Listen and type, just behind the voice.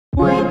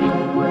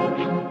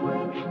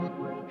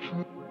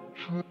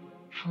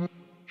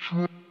I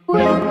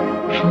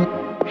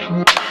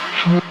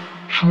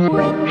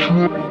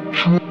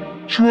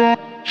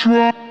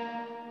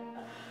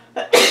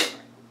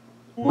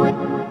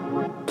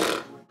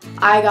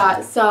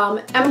got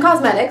some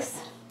Cosmetics,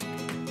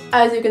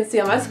 as you can see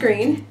on my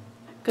screen,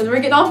 because we're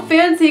getting all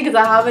fancy because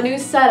I have a new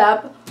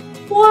setup.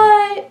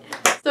 What?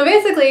 So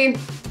basically,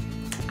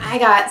 I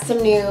got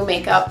some new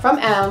makeup from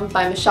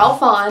by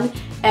Phan,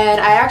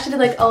 and I actually did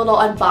like a little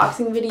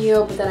unboxing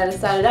video, but then I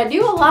decided I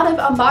do a lot of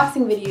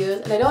unboxing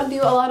videos and I don't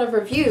do a lot of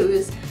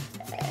reviews,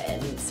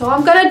 and so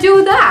I'm gonna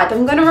do that.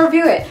 I'm gonna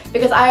review it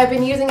because I have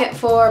been using it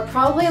for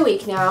probably a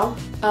week now.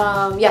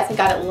 Yes, I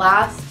got it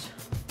last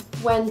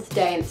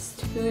Wednesday and it's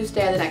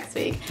Tuesday of the next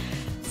week.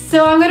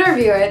 So I'm gonna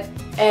review it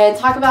and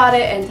talk about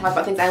it and talk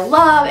about things I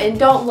love and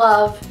don't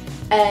love,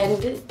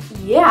 and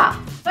yeah.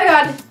 I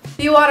got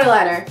the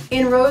Waterliner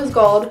in rose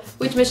gold,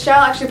 which Michelle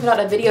actually put out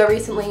a video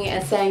recently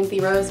and saying the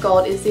rose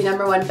gold is the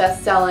 #1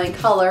 best-selling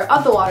color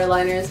of the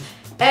Waterliners,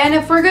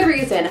 and for good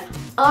reason.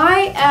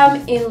 I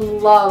am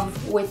in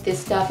love with this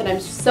stuff and I'm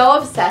so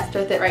obsessed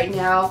with it right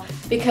now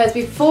because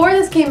before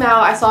this came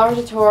out I saw her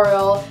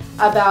tutorial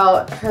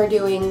about her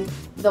doing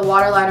the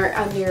Waterliner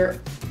under,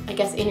 I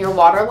guess, in your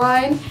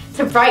waterline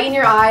to brighten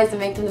your eyes and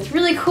make them this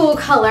really cool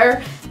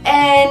color.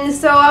 And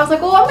so I was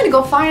like, well, I'm gonna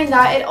go find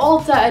that at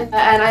Ulta, and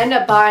I ended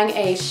up buying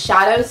a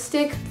shadow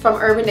stick from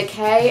Urban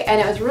Decay,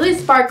 and it was really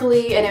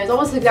sparkly and it was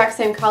almost the exact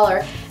same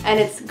color, and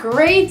it's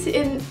great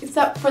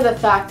except for the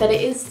fact that it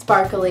is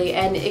sparkly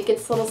and it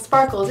gets little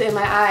sparkles in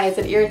my eyes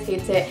and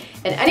irritates it,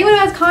 and anyone who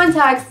has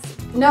contacts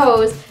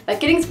knows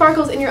that getting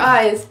sparkles in your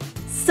eyes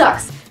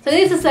sucks. So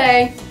needless to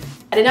say,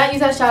 I did not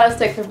use that shadow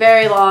stick for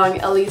very long,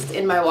 at least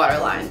in my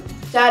waterline.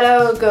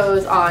 Shadow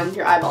goes on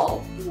your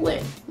eyeball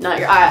lid. Not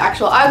your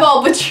actual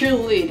eyeball, but your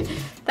lid.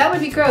 That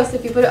would be gross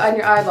if you put it on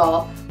your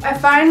eyeball. I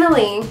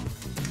finally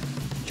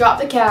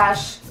dropped the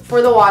cash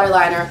for the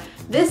Waterliner.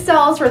 This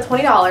sells for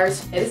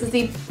 $20. This is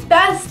the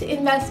best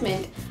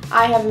investment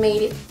I have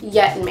made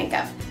yet in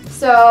makeup.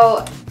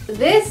 So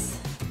this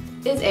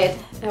is it.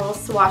 And we'll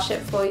swatch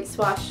it for you.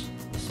 Swatch.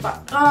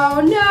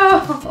 Oh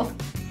no!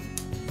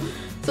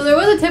 So there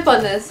was a tip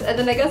on this, and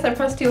then I guess I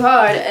pressed too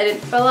hard and it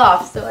fell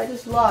off, so I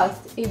just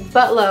lost a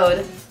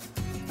buttload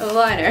of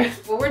liner.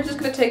 Well, we're just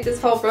gonna take this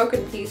whole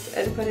broken piece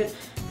and put it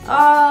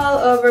all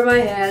over my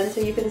hand so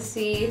you can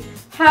see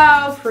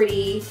how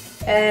pretty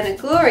and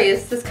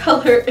glorious this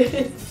color is.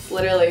 It's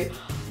literally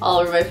all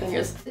over my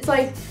fingers. It's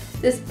like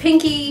this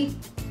pinky,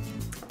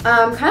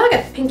 kind of like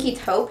a pinky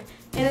taupe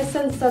in a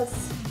sense.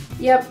 That's,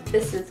 yep,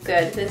 this is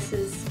good. This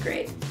is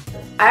great.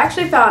 I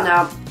actually found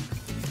out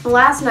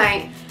last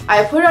night,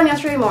 I put it on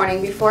yesterday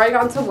morning before I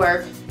got into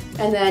work,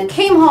 and then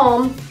came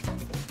home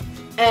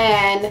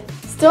and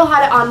still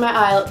had it on my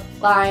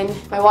eyeline,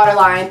 my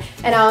waterline,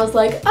 and I was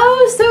like,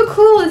 oh, so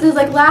cool, this is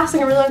like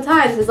lasting a really long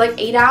time. This is like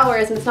 8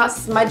 hours and it's not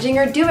smudging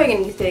or doing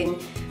anything.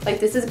 Like,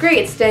 this is great,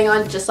 it's staying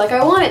on just like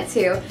I want it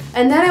to.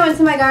 And then I went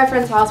to my guy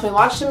friend's house and we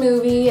watched a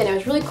movie and it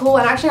was really cool,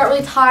 and I actually got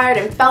really tired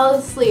and fell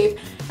asleep,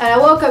 and I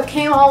woke up,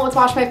 came home, went to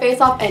wash my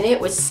face off, and it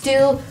was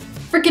still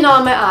freaking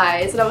on my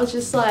eyes, and I was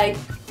just like,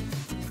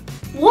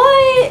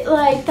 what?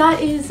 Like,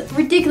 that is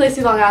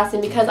ridiculously long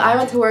lasting because I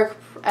went to work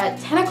at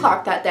 10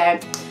 o'clock that day.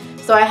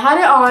 So I had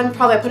it on,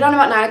 I put it on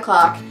about 9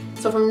 o'clock.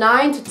 So from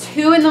 9 to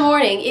 2 in the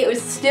morning, it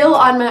was still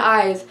on my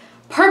eyes,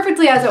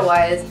 perfectly as it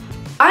was,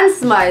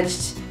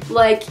 unsmudged.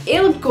 Like,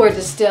 it looked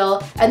gorgeous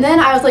still. And then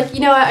I was like, you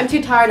know what, I'm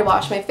too tired to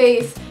wash my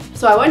face.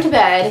 So I went to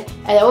bed,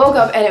 and I woke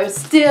up, and it was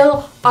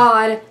still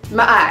on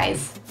my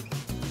eyes.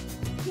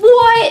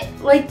 What?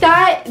 Like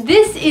that,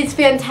 this is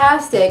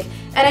fantastic.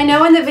 And I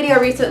know in the video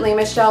recently,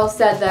 Michelle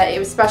said that it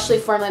was specially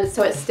formulated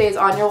so it stays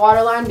on your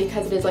waterline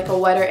because it is like a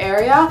wetter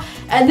area.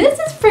 And this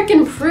is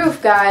freaking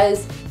proof,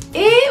 guys.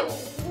 It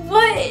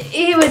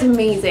was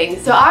amazing.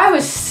 So I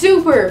was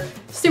super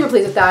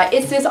pleased with that.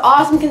 It's this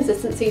awesome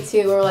consistency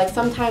too, where like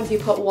sometimes you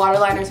put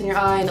waterliners in your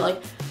eye and it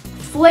like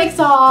flakes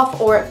off,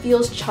 or it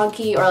feels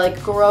chunky or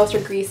like gross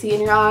or greasy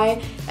in your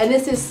eye. And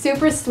this is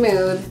super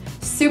smooth,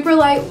 super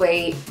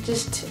lightweight,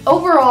 just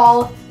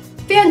overall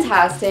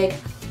fantastic.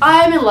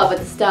 I'm in love with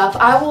this stuff.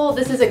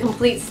 This is a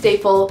complete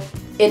staple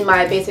in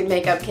my basic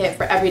makeup kit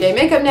for everyday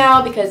makeup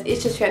now because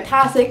it's just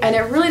fantastic and it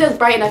really does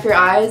brighten up your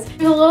eyes.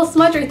 There's a little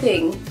smudger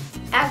thing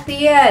at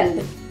the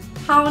end.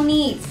 How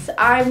neat.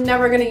 I'm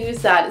never gonna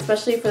use that,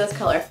 especially for this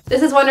color.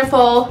 This is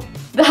wonderful.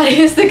 That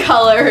is the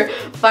color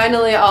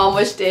finally all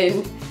mushed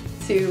in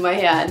to my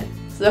hand.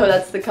 So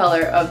that's the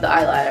color of the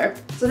eyeliner.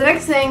 So the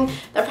next thing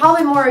that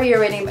probably more of you are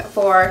waiting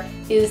for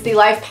is the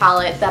Life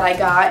palette that I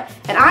got.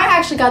 And I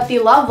actually got the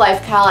Love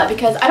Life palette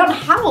because I don't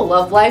have a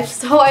Love Life,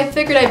 so I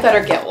figured I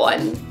better get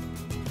one.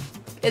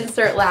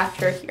 Insert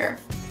laughter here.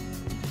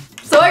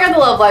 So I got the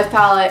Love Life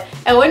palette,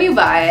 and when you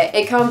buy it,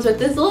 it comes with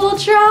this little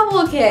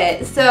travel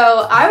kit.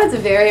 So I was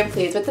very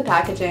pleased with the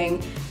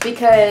packaging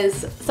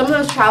because some of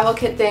those travel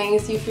kit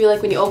things, you feel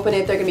like when you open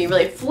it, they're gonna be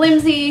really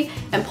flimsy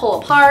and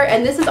pull apart,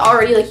 and this is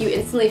already like you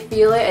instantly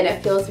feel it, and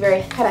it feels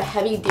very kind of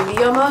heavy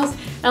duty almost,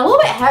 and a little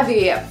bit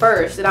heavy at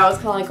first, and I was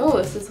kind of like, oh,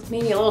 this is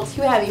maybe a little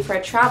too heavy for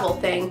a travel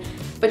thing.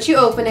 but you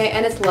open it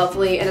and it's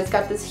lovely, and it's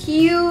got this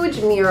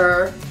huge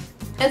mirror.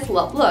 It's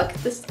look,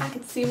 this, I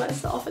can see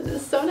myself in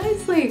this so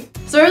nicely.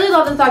 So I really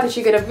love the fact that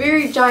you get a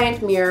very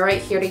giant mirror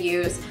right here to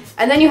use,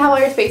 and then you have all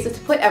your spaces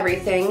to put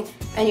everything,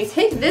 and you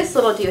take this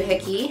little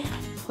doohickey,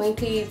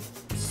 pointy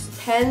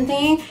pen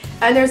thing,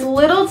 and there's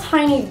little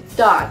tiny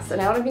dots,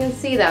 and I don't know if you can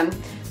see them.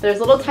 There's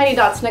little tiny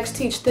dots next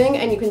to each thing,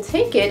 and you can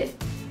take it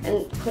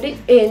and put it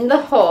in the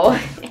hole.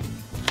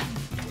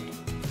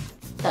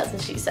 That's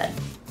what she said.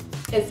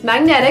 It's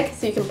magnetic,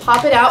 so you can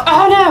pop it out.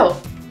 Oh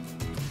no!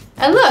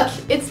 And look,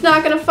 it's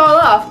not gonna fall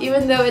off,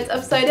 even though it's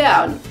upside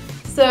down.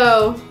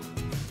 So,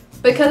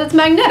 because it's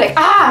magnetic.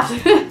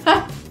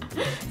 Ah!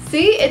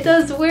 See, it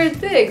does weird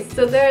things.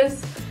 So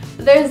there's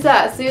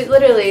that. So it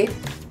literally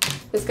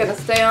is gonna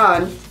stay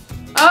on.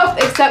 Oh,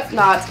 except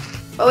not.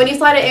 But when you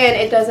slide it in,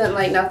 it doesn't,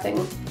 like,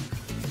 nothing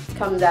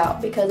comes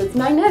out because it's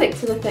magnetic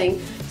to the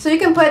thing. So you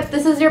can put,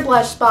 this is your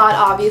blush spot,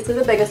 obviously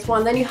the biggest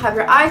one. Then you have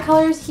your eye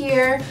colors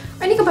here,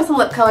 and you can put some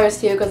lip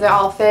colors too because they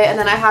all fit. And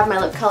then I have my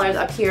lip colors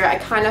up here. I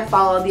kind of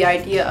follow the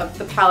idea of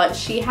the palette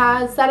she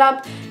has set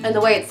up and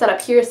the way it's set up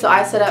here. So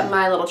I set up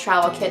my little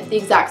travel kit the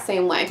exact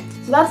same way.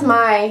 So that's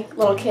my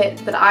little kit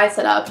that I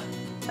set up.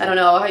 I don't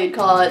know how you'd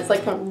call it. It's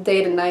like from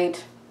day to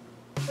night.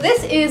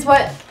 This is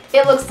what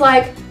it looks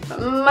like,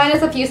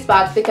 minus a few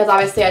spots because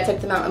obviously I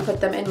took them out and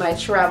put them in my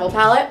travel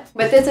palette.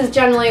 But this is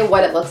generally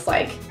what it looks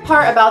like. The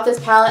part about this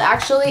palette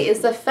actually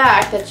is the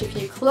fact that if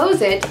you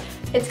close it,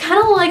 it's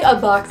kind of like a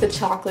box of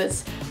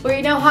chocolates, where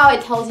you know how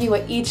it tells you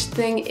what each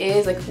thing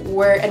is, like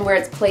where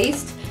it's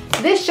placed.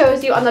 This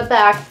shows you on the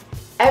back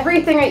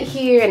everything right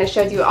here, and it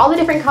shows you all the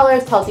different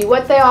colors, tells you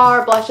what they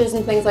are, blushes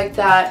and things like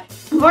that.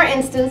 For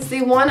instance,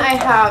 the one I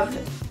have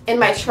in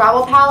my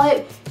travel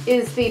palette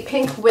is the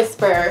Pink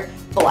Whisper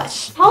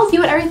blush. Tells you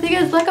what everything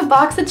is, like a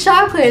box of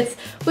chocolates,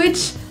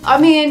 which, I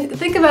mean,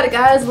 think about it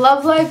guys,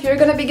 love life, you're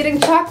gonna be getting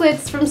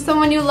chocolates from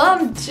someone you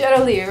love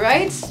generally,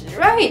 right?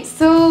 Right,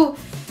 so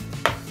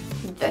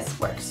this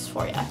works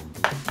for you.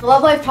 The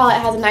Love Life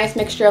palette has a nice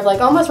mixture of like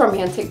almost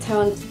romantic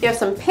tones. You have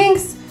some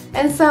pinks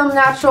and some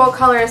natural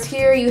colors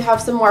here. You have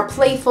some more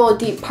playful,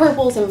 deep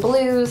purples and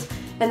blues,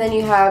 and then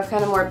you have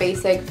kind of more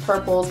basic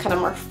purples, kind of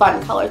more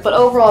fun colors, but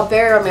overall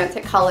very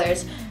romantic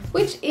colors,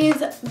 which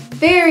is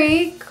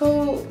very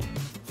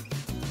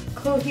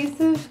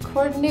cohesive,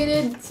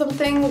 coordinated,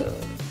 something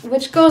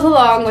which goes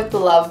along with the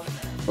Love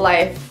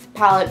Life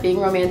palette being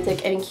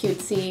romantic and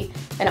cutesy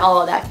and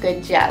all of that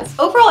good jazz.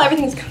 Overall,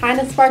 everything's kind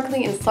of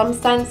sparkly in some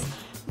sense,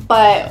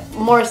 but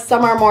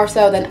some are more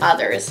so than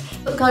others.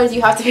 The colors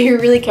you have to be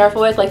really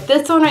careful with, like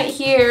this one right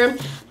here,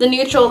 the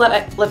neutral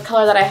lip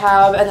color that I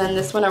have, and then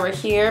this one over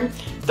here,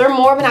 they're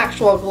more of an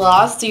actual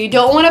gloss, so you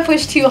don't want to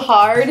push too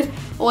hard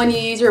when you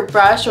use your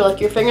brush or like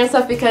your finger and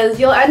stuff, because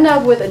you'll end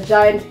up with a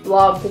giant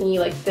blob thingy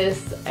like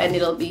this and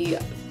it'll be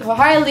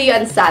highly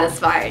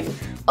unsatisfying.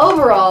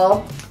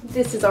 Overall,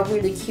 this is a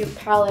really cute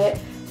palette.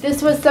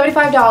 This was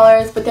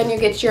 $75, but then you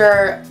get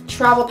your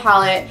travel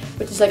palette,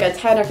 which is like a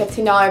 $10 or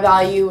 $15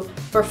 value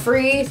for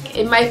free.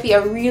 It might be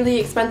a really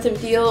expensive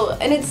deal,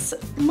 and it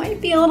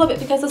might be a little bit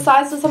because the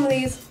size of some of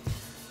these,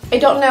 I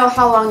don't know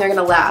how long they're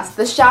gonna last.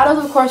 The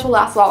shadows, of course, will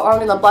last a lot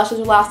longer, and the blushes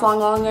will last a lot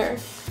longer.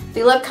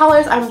 The lip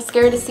colors, I'm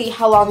scared to see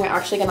how long they're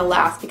actually gonna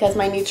last because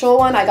my neutral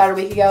one I got a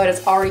week ago and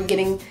it's already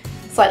getting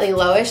slightly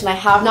lowish, and I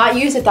have not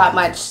used it that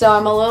much, so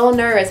I'm a little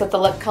nervous that the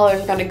lip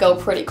colors are going to go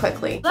pretty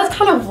quickly. That's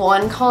kind of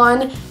one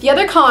con. The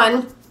other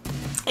con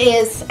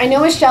is, I know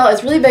Michelle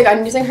is really big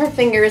on using her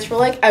fingers for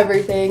like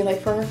everything,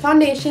 like for her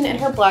foundation and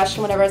her blush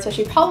and whatever, so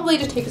she probably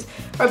just takes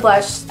her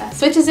blush,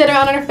 switches it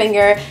around on her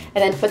finger, and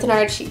then puts it on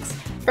her cheeks.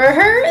 For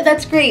her,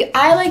 that's great.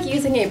 I like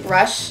using a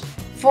brush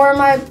for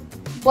my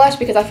blush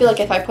because I feel like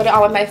if I put it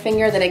on with my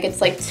finger, then it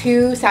gets like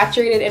too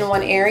saturated in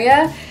one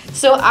area.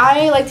 So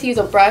I like to use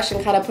a brush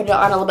and kind of put it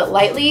on a little bit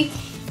lightly.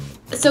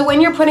 So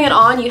when you're putting it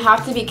on, you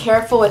have to be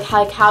careful with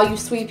like how you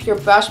sweep your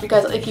brush,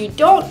 because if you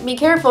don't be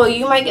careful,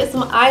 you might get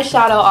some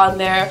eyeshadow on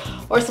there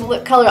or some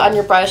lip color on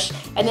your brush,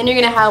 and then you're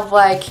gonna have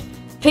like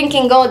pink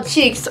and gold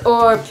cheeks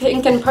or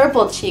pink and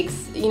purple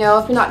cheeks, you know,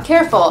 if you're not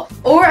careful.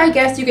 Or I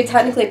guess you could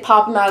technically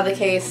pop them out of the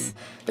case,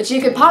 but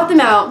you could pop them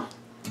out,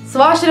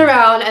 swash it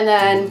around, and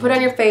then put it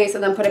on your face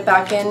and then put it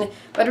back in.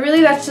 But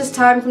really that's just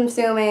time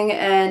consuming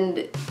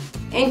and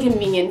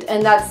inconvenient,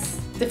 and that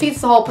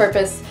defeats the whole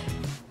purpose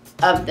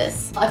of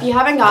this. If you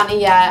haven't gotten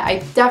it yet,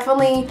 I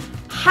definitely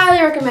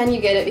highly recommend you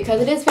get it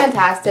because it is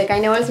fantastic. I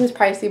know it seems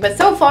pricey, but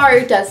so far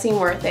it does seem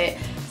worth it.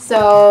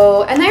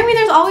 So, and I mean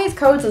there's always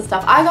codes and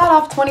stuff. I got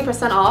off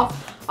 20%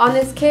 off on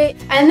this kit.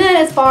 And then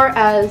as far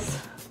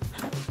as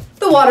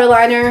the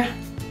Waterliner,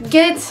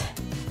 get it.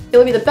 It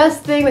will be the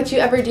best thing that you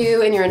ever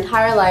do in your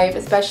entire life,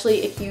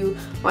 especially if you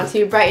want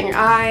to brighten your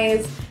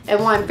eyes and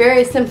want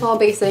very simple,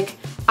 basic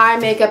eye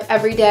makeup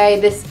every day.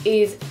 This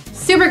is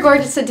super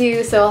gorgeous to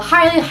do, so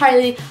highly,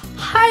 highly,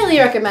 highly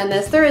recommend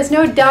this. There is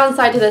no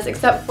downside to this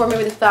except for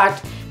maybe the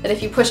fact that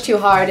if you push too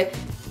hard,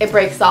 it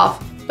breaks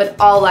off, but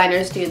all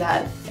liners do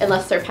that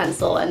unless they're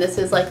pencil, and this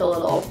is like a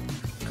little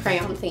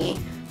crayon thingy.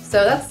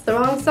 So that's the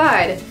wrong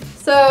side.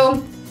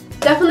 So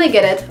Definitely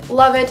get it.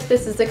 Love it.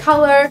 This is the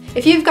color.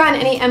 If you've gotten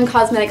any M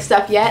Cosmetics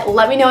stuff yet,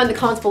 let me know in the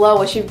comments below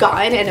what you've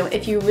gotten and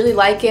if you really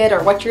like it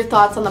or what your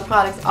thoughts on the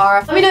products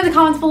are. Let me know in the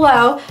comments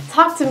below.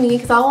 Talk to me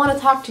because I want to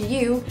talk to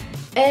you.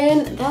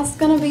 And that's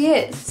gonna be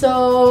it.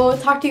 So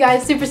talk to you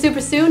guys super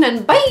soon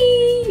and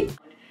bye!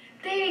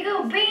 There you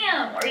go,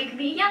 bam! Or you could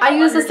be yellow. I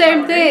use the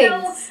same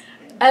things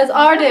as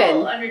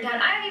Arden.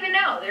 Undertone. I don't even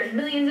know. There's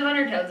millions of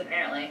undertones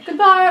apparently.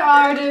 Goodbye,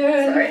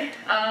 Arden.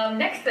 Sorry.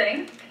 Next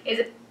thing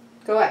is...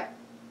 Go away.